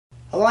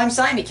Hello, I'm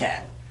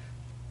Siamecat.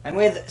 I'm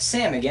with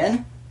Sam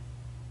again.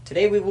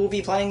 Today we will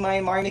be playing my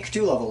Mario Maker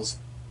 2 levels.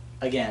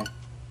 Again.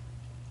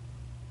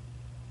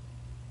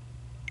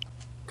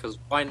 Because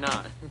why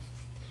not?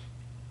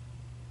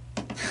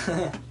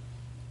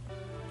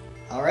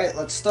 Alright,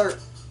 let's start.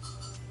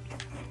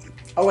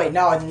 Oh wait,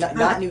 no,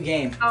 not new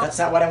game. That's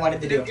not what I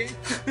wanted to do.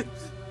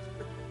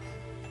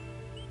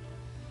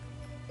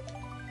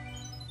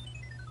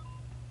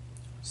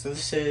 So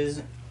this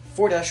is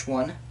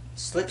 4-1,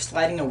 Slip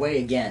Sliding Away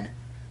Again.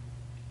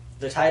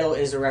 The title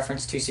is a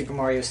reference to Super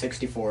Mario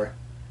 64.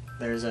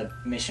 There's a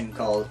mission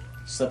called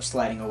Slip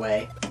Sliding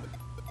Away.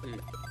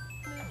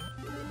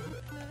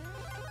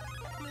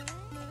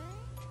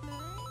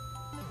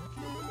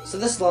 So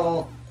this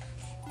level,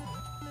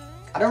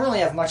 I don't really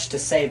have much to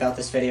say about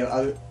this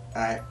video.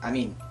 I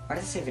mean, why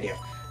did I say video?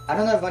 I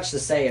don't have much to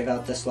say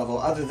about this level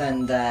other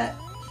than that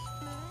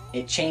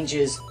it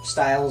changes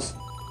styles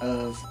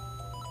of...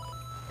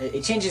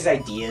 It changes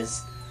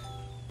ideas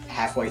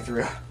halfway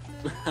through.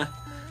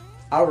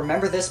 I'll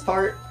remember this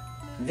part.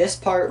 This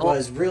part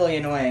was really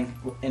annoying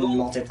in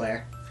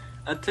multiplayer.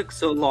 That took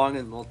so long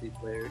in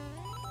multiplayer.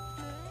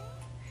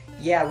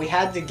 Yeah, we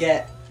had to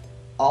get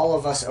all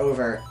of us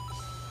over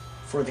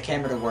for the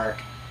camera to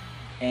work,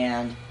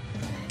 and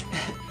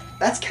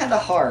that's kind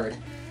of hard.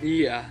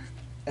 Yeah.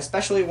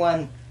 Especially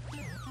when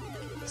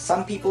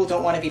some people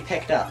don't want to be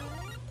picked up.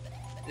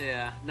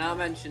 Yeah, not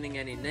mentioning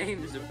any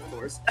names, of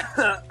course.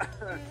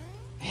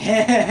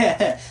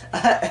 Yeah.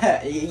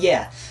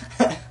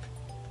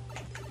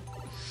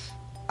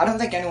 I don't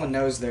think anyone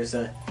knows there's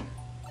a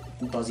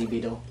Buzzy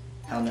Beetle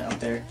helmet up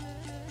there,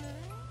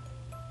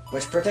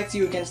 which protects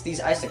you against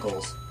these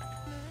icicles.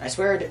 I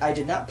swear I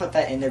did not put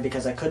that in there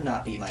because I could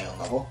not beat my own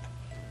level.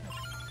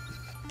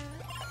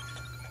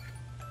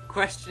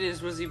 Question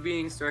is, was he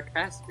being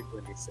sarcastic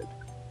when he said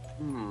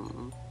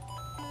that?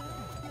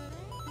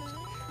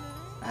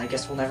 I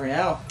guess we'll never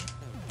know.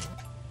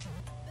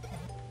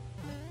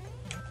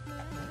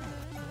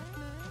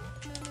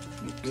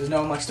 There's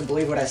no much to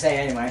believe what I say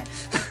anyway.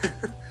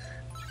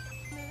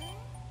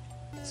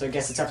 So I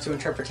guess it's up to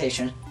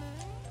interpretation.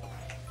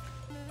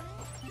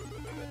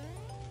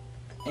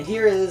 And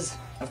here is,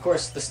 of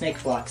course, the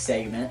snake block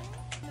segment.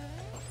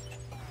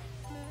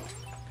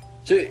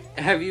 So,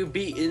 have you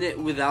beaten it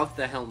without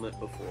the helmet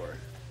before?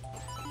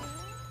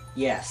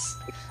 Yes.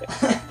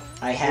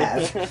 I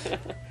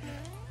have.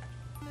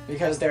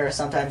 Because there are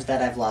sometimes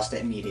that I've lost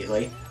it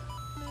immediately.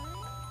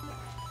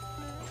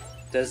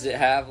 Does it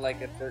have like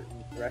a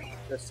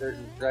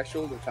certain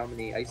threshold of how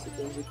many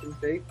icicles it can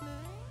take?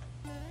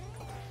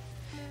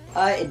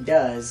 It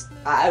does.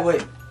 I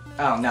would...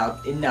 Oh, no.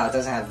 No, it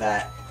doesn't have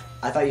that.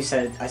 I thought you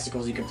said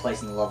icicles you can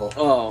place in the level.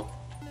 Oh.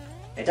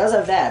 It does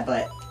have that,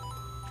 but...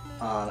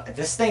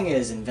 this thing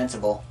is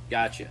invincible.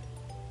 Gotcha.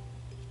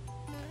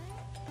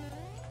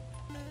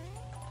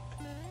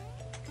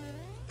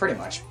 Pretty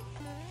much.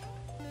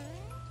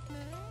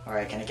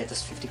 Alright, can I get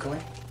this 50 coin?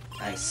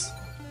 Nice.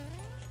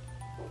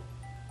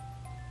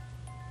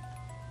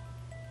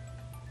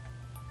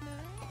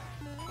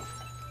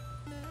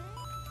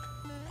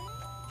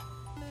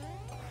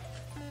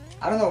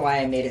 I don't know why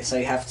I made it so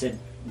you have to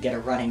get a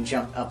running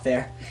jump up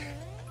there.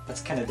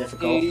 That's kind of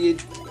difficult. You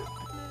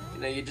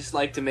know, you just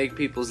like to make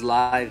people's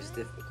lives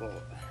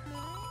difficult.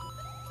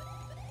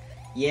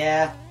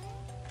 Yeah.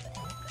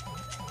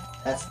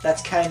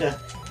 That's kind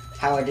of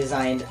how I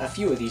designed a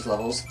few of these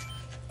levels.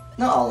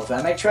 Not all of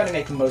them. I try to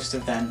make most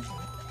of them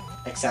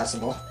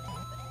accessible.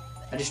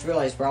 I just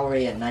realized we're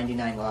already at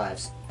 99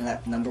 lives, and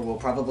that number will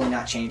probably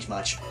not change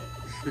much.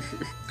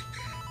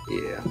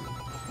 Yeah.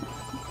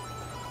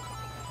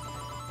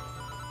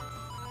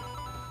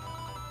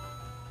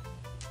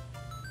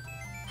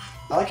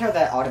 I like how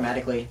that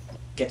automatically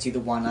gets you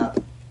the 1-up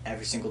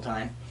every single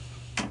time.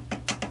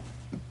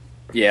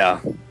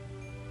 Yeah.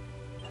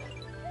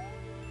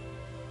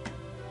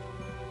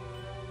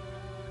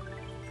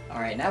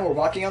 Alright, now we're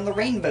walking on the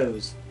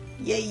rainbows.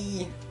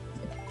 Yay!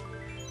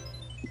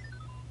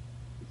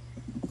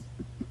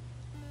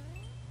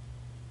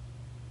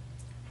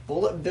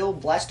 Bullet Bill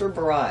Blaster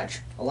Barrage.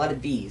 A lot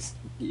of bees.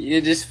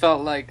 It just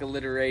felt like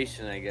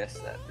alliteration, I guess,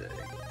 that day.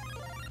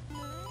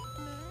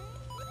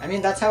 I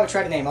mean, that's how I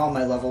try to name all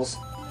my levels.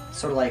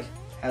 Sort of like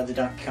how the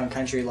Donkey Kong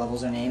Country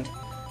levels are named.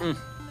 I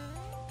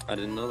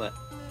didn't know that.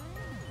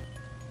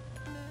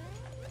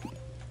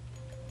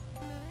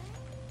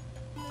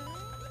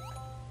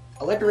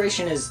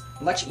 Alliteration is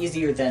much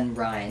easier than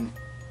rhyme.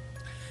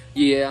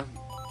 Yeah.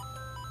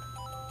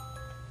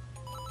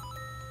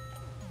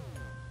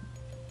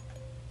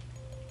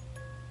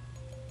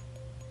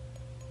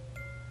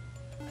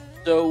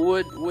 So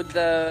would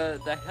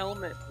the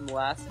helmet from the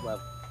last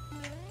level,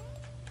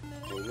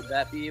 would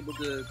that be able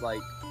to, like,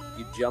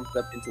 you jumped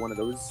up into one of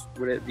those,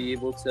 would it be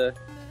able to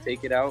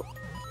take it out?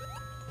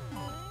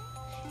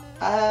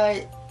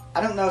 I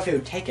don't know if it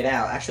would take it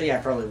out. Actually, yeah,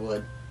 I probably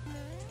would.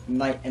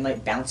 It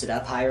might bounce it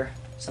up higher,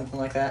 something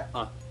like that.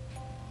 Huh.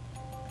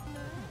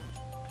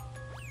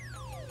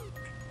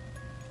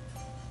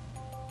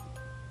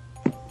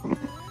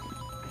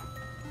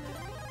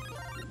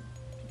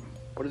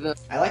 What are the?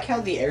 I like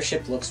how the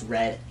airship looks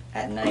red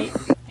at night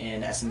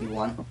in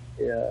SMB1.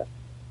 Yeah.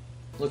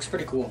 Looks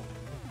pretty cool.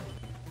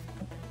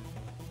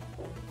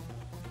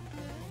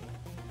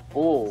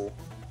 Oh,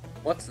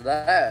 what's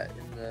that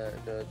in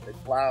the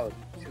cloud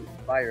shooting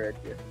fire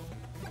at you?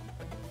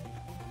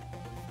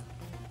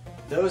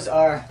 Those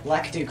are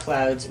Lakitu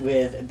clouds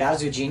with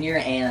Bowser Jr.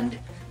 and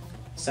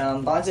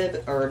some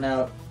Bonzib, or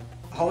no,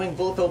 homing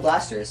bullet bill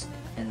blasters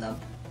in them.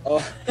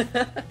 Oh.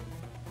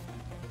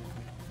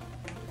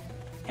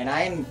 And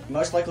I am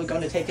most likely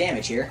going to take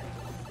damage here.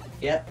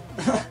 Yep.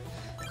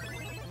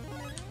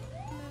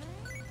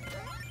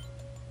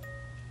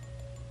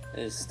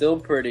 It's still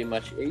pretty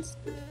much aced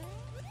it.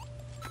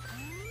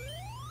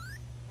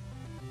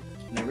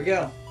 There we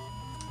go.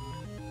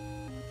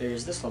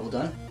 There's this level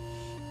done.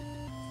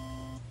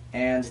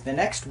 And the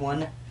next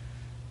one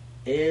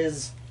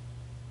is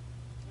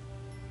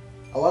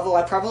a level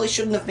I probably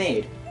shouldn't have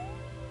made.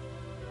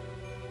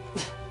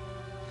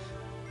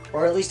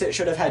 Or at least it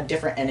should have had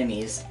different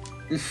enemies.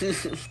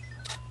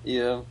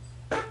 Yeah.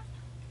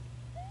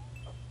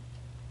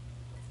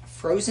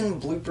 Frozen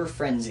Blooper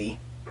Frenzy.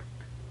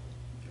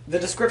 The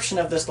description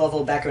of this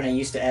level, back when I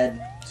used to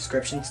add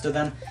descriptions to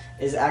them,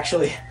 is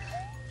actually...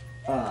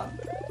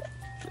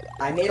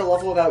 I made a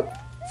level about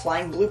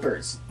flying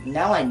bloopers.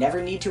 Now I never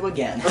need to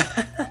again.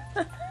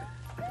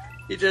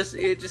 You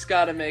just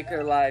gotta make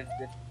her lives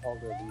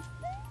difficult at least.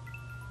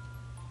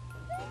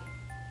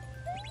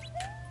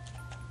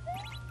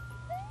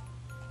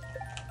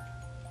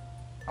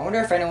 I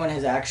wonder if anyone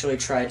has actually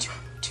tried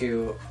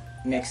to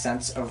make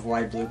sense of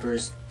why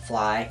bloopers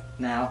fly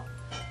now.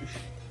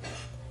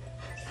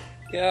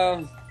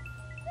 Yeah.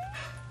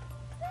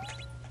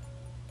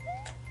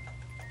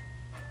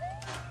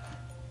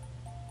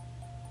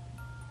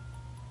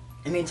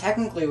 I mean,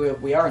 technically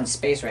we are in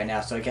space right now,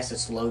 so I guess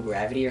it's low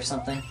gravity or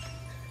something.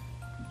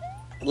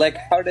 Like,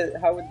 how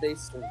would they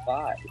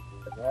survive?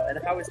 And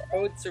how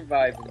would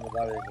surviving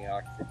without any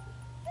oxygen?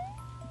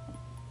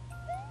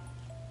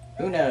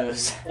 Who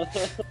knows?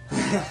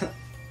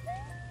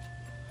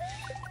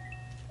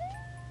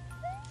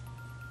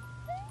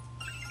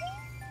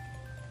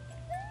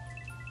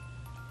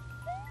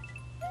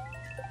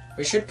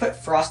 We should put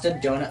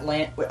Frosted Donut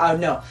Land... Oh,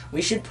 no.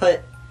 We should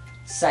put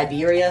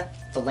Siberia,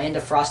 the land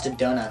of frosted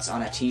donuts,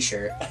 on a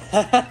t-shirt.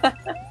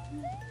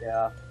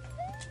 Yeah.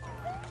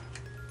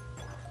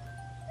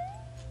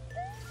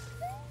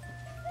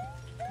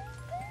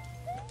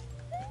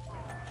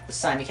 The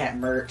Siamecat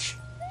merch.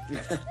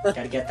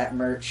 Gotta get that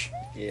merch.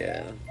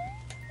 Yeah.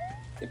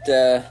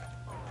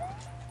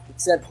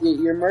 Except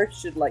your merch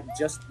should, like,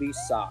 just be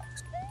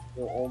socks.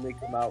 You'll only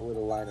come out with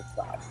a line of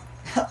socks.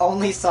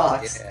 Only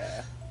socks.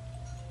 Yeah.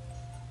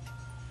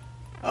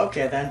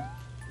 Okay then.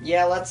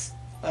 Yeah, let's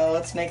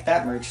make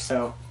that merch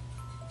so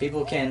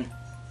people can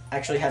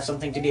actually have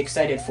something to be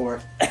excited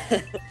for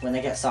when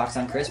they get socks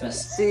on Christmas.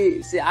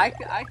 See, I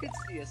could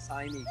see a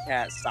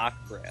Siamecat sock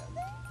brand,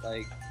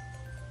 like.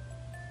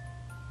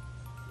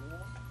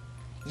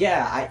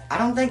 Yeah, I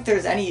don't think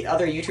there's any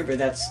other YouTuber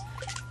that's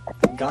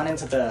gone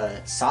into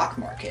the sock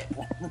market.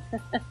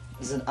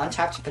 There's an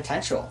untapped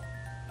potential.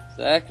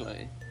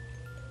 Exactly.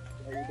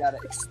 You gotta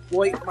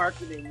exploit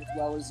marketing as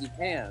well as you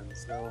can,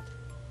 so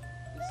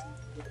this is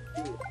what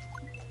to do.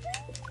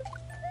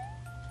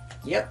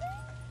 Yep.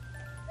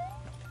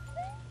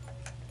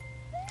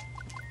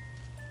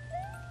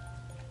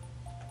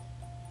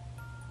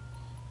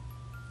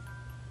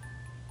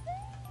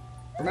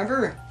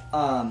 Remember,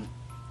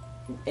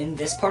 in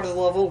this part of the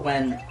level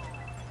when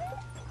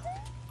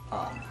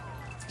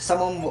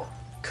someone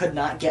could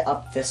not get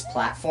up this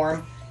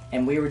platform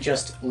and we were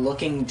just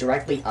looking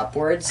directly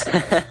upwards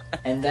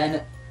and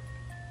then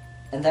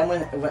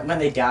when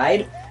they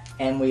died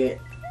and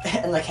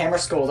the camera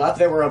scrolled up,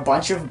 there were a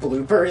bunch of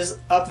bloopers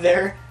up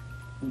there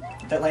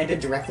that landed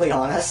directly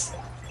on us.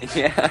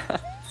 Yeah.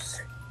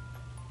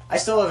 I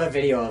still have a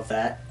video of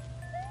that.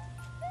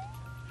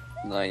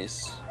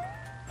 Nice.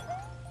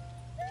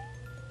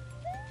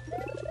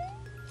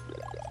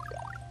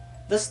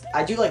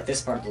 I do like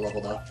this part of the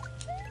level though,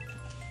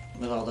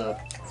 with all the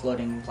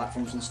floating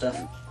platforms and stuff.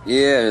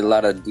 Yeah, a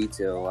lot of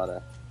detail, a lot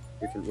of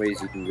different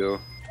ways you can go.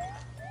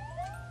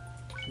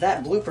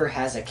 That blooper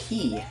has a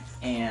key,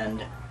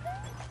 and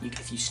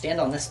if you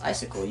stand on this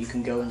icicle, you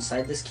can go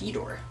inside this key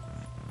door.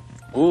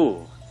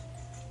 Ooh.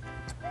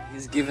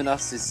 He's giving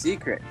us his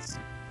secrets.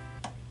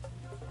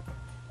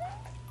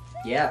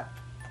 Yeah.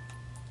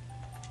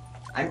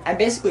 I'm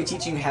basically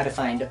teaching you how to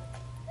find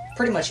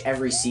pretty much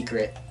every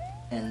secret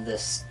in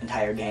this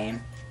entire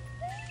game.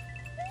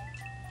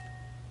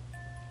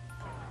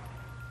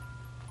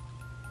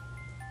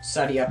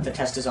 Study up, the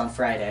test is on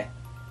Friday.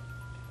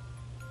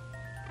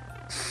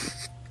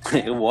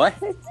 What?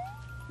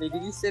 Wait,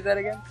 did you say that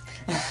again?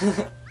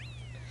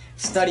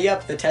 Study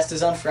up, the test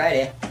is on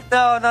Friday.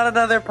 No, not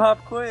another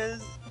pop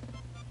quiz.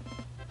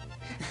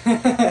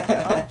 I'm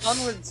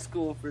done with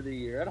school for the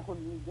year. I don't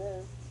need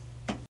this.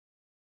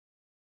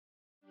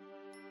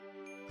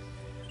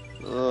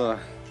 Ugh.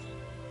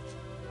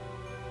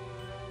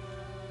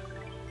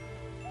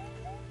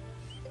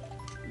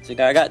 Like,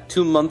 I got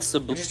 2 months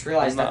of. I just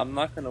realized that I'm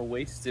not gonna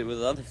waste it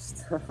with other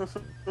stuff.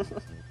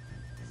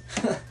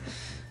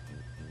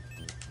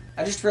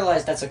 I just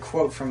realized that's a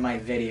quote from my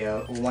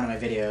video, or one of my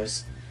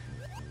videos.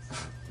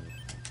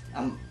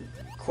 I'm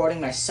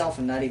quoting myself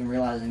and not even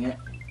realizing it.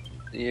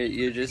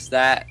 You're just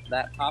that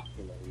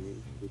popular.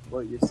 You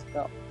quote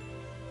yourself.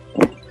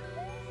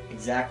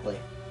 Exactly.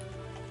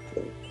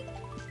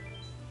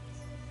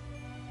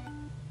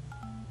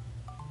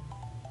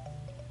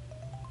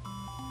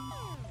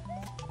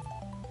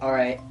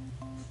 Alright.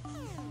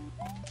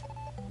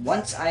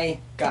 Once I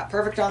got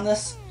perfect on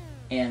this,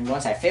 and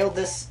once I failed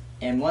this,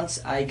 and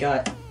once I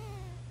got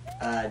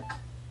a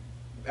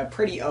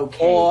pretty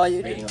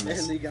okay rating on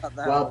this. Got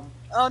that well, one.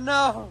 Oh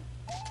no!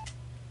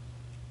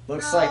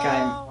 Looks like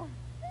I'm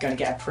gonna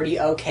get a pretty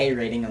okay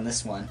rating on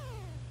this one.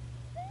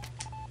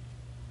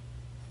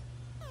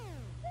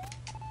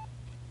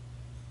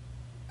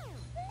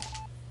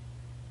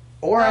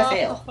 Or I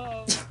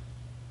fail.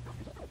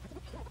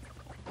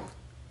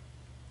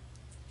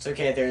 It's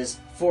okay, there's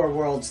 4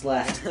 worlds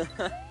left.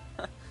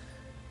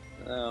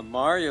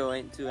 Mario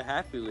ain't too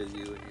happy with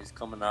you when he's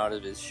coming out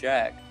of his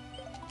shack.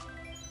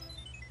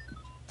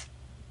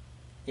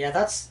 Yeah,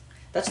 that's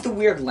the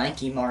weird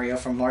lanky Mario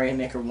from Mario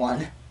Maker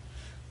 1.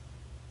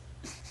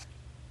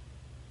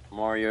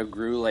 Mario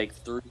grew like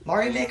 3.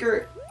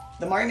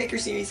 The Mario Maker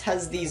series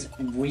has these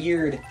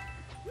weird,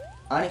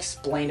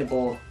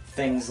 unexplainable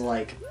things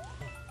like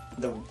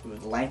the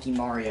lanky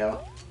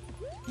Mario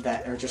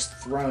that are just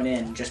thrown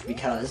in just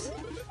because.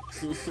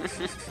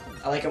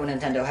 I like it when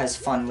Nintendo has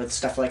fun with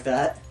stuff like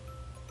that.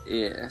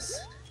 Yes.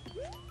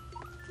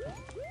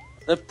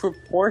 The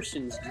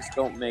proportions just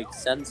don't make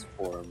sense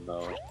for him,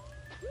 though.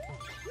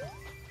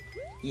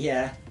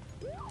 Yeah.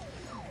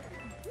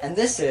 And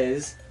this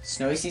is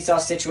Snowy Seesaw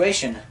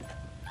Situation.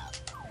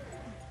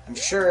 I'm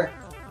sure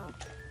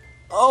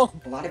a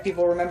lot of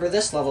people remember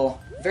this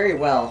level very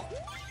well.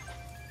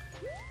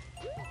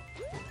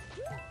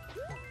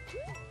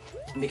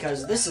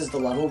 Because this is the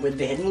level with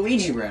the hidden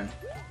Luigi room.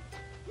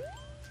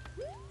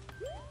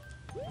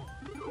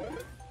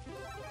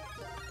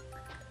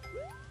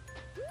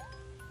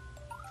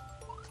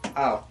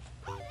 Oh.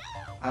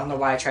 I don't know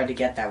why I tried to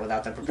get that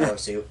without the propeller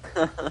suit.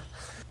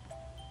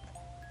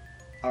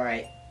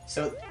 Alright,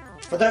 so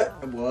for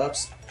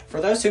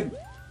those who...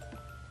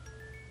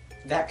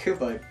 That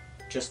Koopa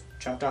just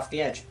jumped off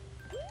the edge.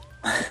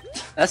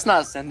 That's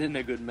not sending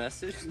a good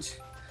message.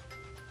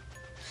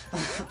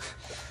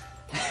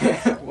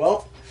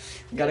 Well,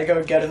 gotta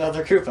go get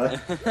another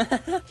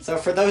Koopa. So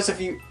for those of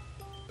you...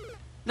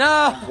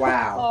 No!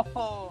 Wow.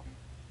 Oh.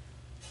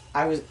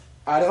 I was...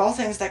 Out of all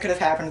things that could have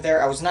happened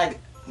there, I was not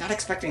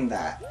expecting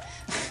that.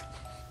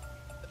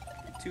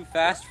 Too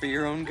fast for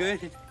your own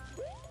good.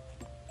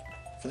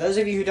 For those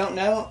of you who don't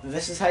know,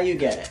 this is how you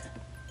get it.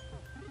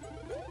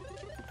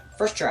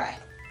 First try.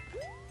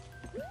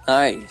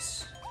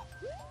 Nice.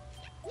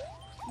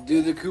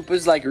 Do the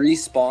Koopas like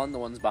respawn the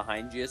ones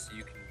behind you so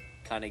you can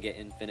kind of get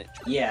infinite?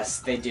 Yes,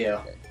 they do.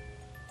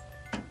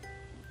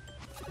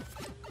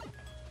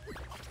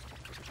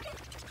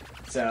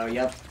 So,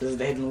 yep, this is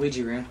the hidden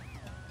Luigi room.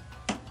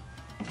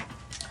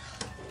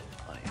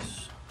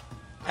 Nice.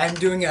 I'm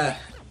doing a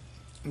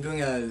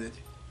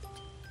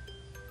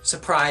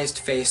surprised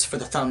face for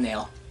the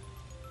thumbnail.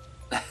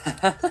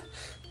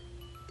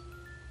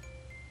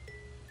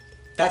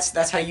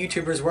 That's how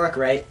YouTubers work,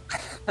 right?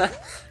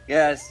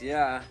 Yes,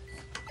 yeah.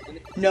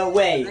 No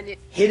way.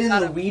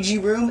 Hidden Luigi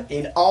room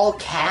in all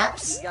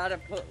caps? You gotta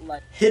put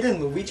like... Hidden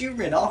Luigi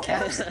room in all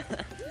caps?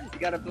 You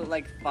gotta put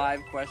like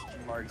 5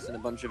 question marks and a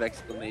bunch of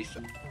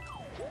exclamation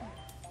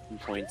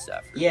points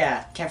after.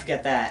 Yeah, can't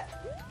forget that.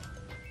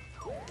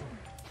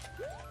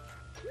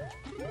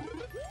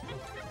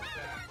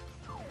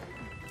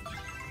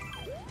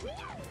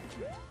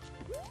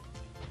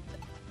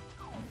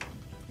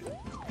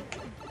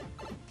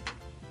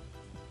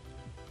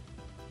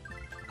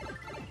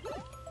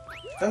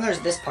 Then there's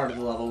this part of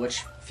the level,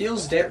 which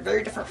feels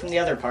very different from the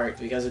other part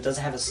because it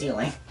doesn't have a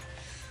ceiling.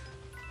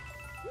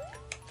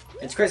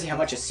 It's crazy how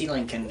much a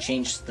ceiling can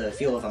change the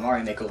feel of a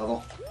Mario Maker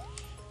level.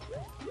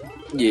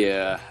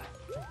 Yeah.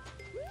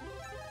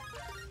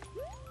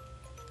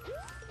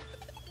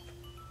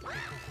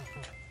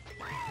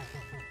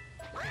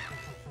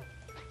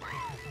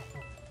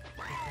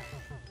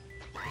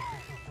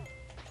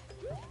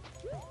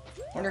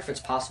 I wonder if it's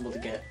possible to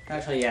get...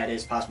 Actually, yeah, it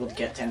is possible to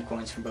get 10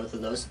 coins from both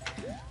of those.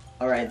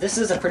 Alright, this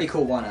is a pretty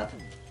cool one-up.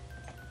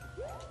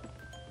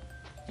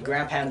 You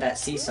ground pound that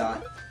seesaw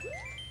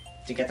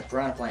to get the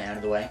piranha plant out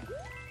of the way.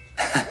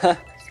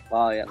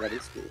 Wow, yeah, that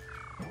is cool.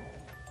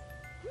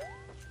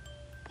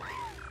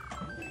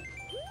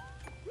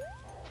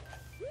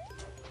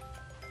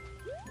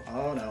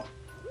 Oh no.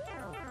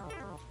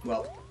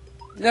 Well.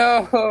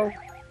 No!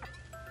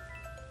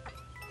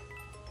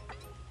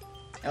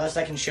 At least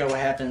I can show what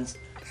happens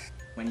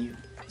when you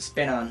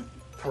spin on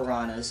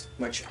piranhas,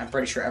 which I'm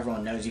pretty sure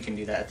everyone knows you can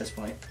do that at this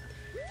point.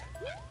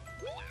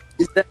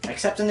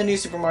 Except in the new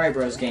Super Mario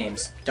Bros.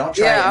 Games. Don't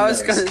try it in I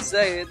was those. gonna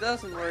say, it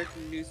doesn't work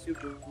in New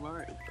Super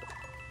Mario Bros.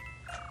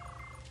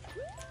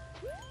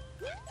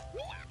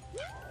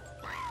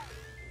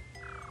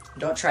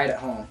 Don't try it at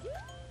home.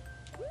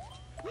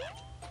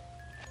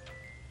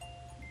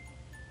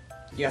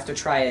 You have to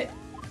try it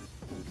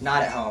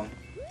not at home.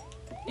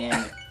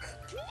 And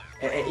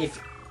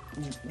if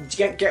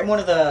get one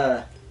of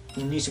the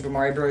new Super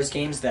Mario Bros.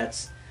 Games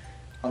that's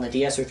on the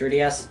DS or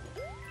 3DS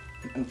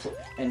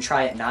and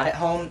try it not at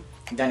home,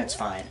 then it's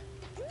fine.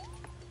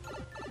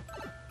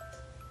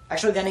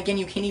 Actually, then again,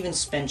 you can't even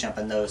spin jump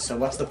in those, so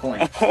what's the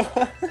point?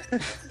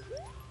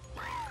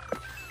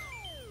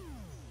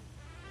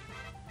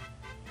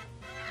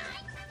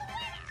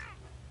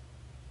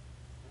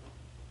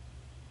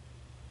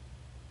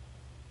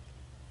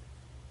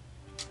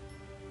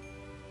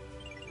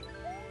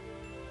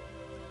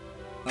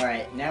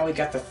 Alright, now we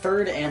got the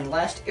third and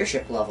last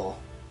airship level.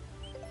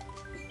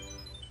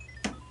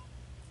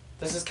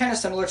 This is kind of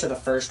similar to the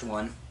first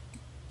one.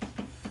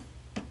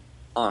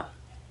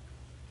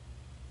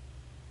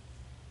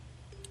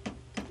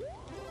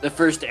 The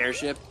first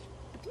airship?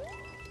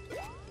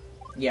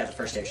 Yeah, the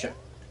first airship.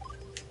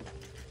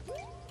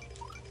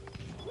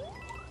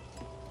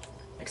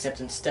 Except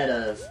instead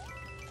of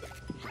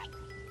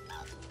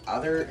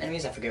other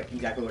enemies, I forget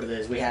exactly what it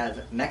is, we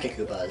have Mecha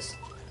Koopas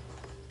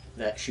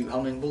that shoot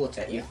homing bullets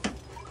at you.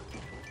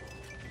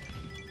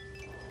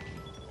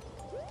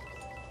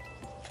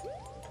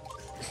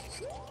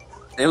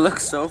 They look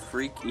so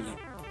freaky.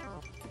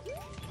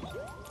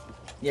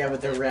 Yeah,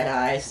 with their red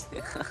eyes.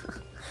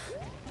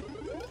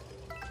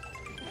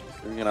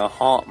 They're gonna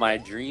haunt my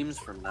dreams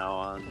from now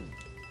on.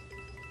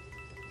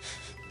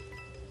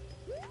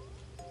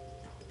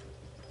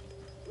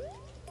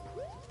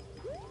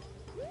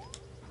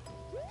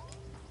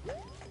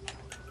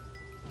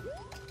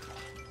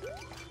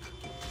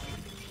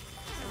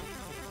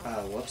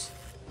 Whoops.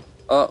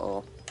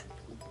 Uh-oh.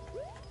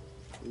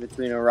 In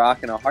between a rock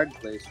and a hard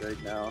place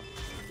right now.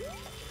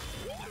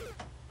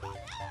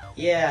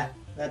 Yeah,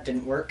 that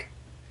didn't work.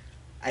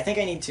 I think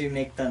I need to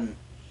make them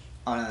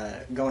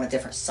go on a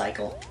different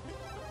cycle.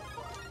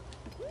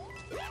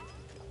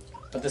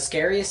 But the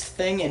scariest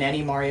thing in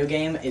any Mario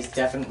game is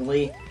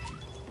definitely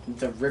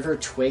the River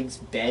Twigs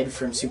bed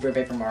from Super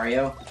Paper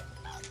Mario.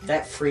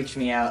 That freaked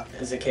me out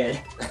as a kid.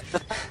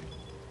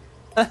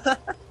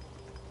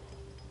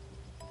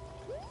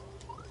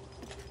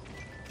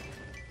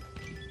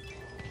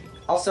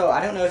 Also,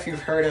 I don't know if you've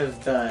heard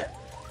of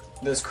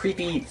those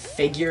creepy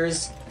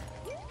figures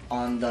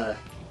on the...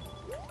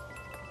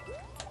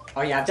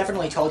 Oh yeah, I've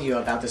definitely told you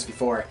about this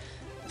before.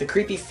 The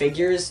creepy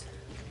figures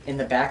in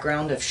the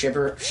background of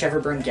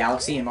Shiverburn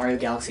Galaxy and Mario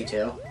Galaxy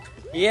 2.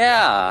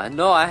 Yeah,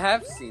 no, I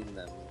have seen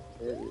them.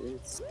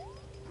 It's...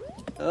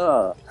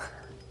 Ugh.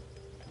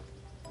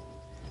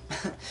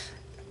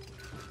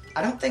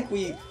 I don't think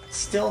we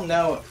still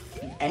know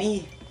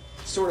any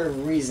sort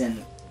of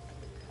reason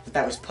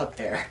that was put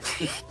there.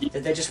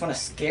 Did they just want to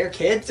scare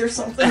kids or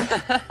something?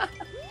 I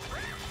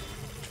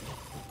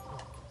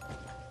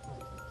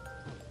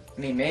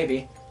mean,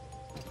 maybe.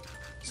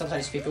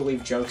 Sometimes people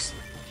leave jokes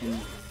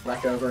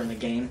left over in the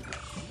game.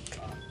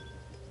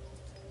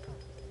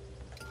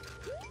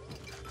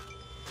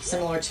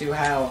 Similar to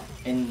how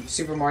in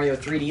Super Mario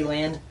 3D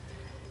Land,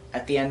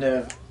 at the end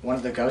of one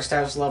of the Ghost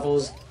House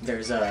levels,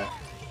 there's a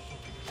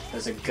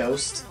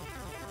ghost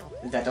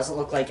that doesn't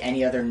look like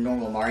any other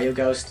normal Mario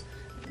ghost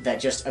that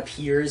just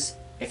appears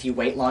if you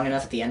wait long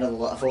enough at the end of the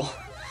level.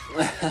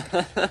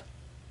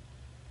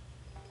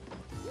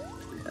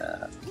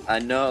 Yeah, I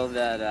know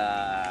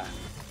that,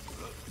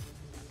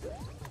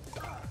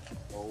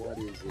 oh, what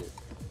is it?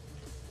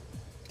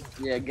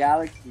 Yeah,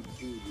 Galaxy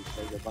 2 just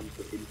has a bunch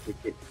of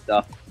intricate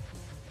stuff,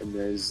 and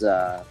there's,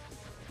 I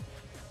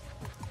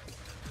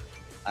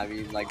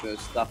mean, like, those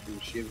stuff in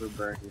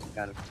Shiverburn is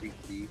kind of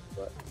freaky,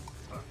 but...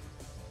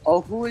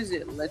 Oh, who is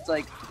it? It's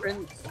like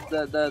Prince,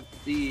 the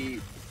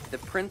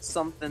Prince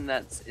something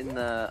that's in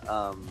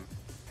the,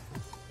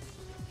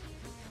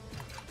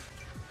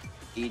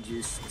 he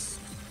just,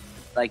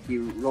 like, he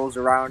rolls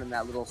around in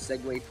that little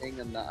Segway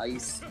thing on the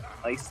ice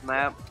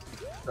map.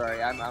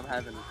 Sorry, I'm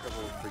having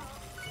trouble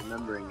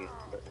remembering it.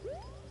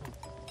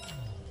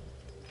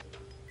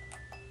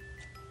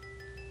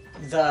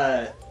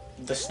 But...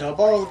 The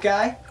snowball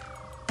guy?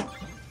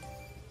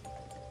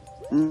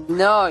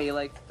 No, you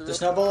like... The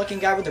snowball-looking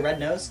guy with the red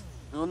nose?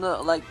 Well,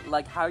 no,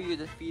 like how you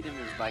defeat him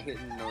is by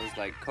hitting those,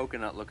 like,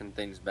 coconut-looking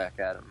things back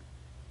at him.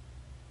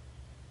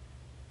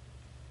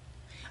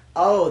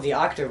 Oh, the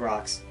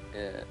Octorocks.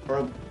 Yeah.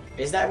 Or,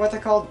 is that what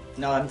they're called?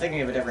 No, I'm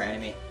thinking of a different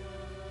enemy.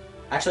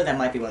 Actually, that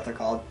might be what they're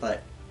called,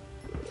 but...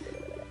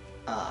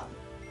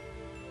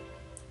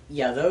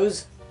 yeah,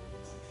 those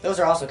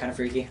are also kind of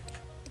freaky.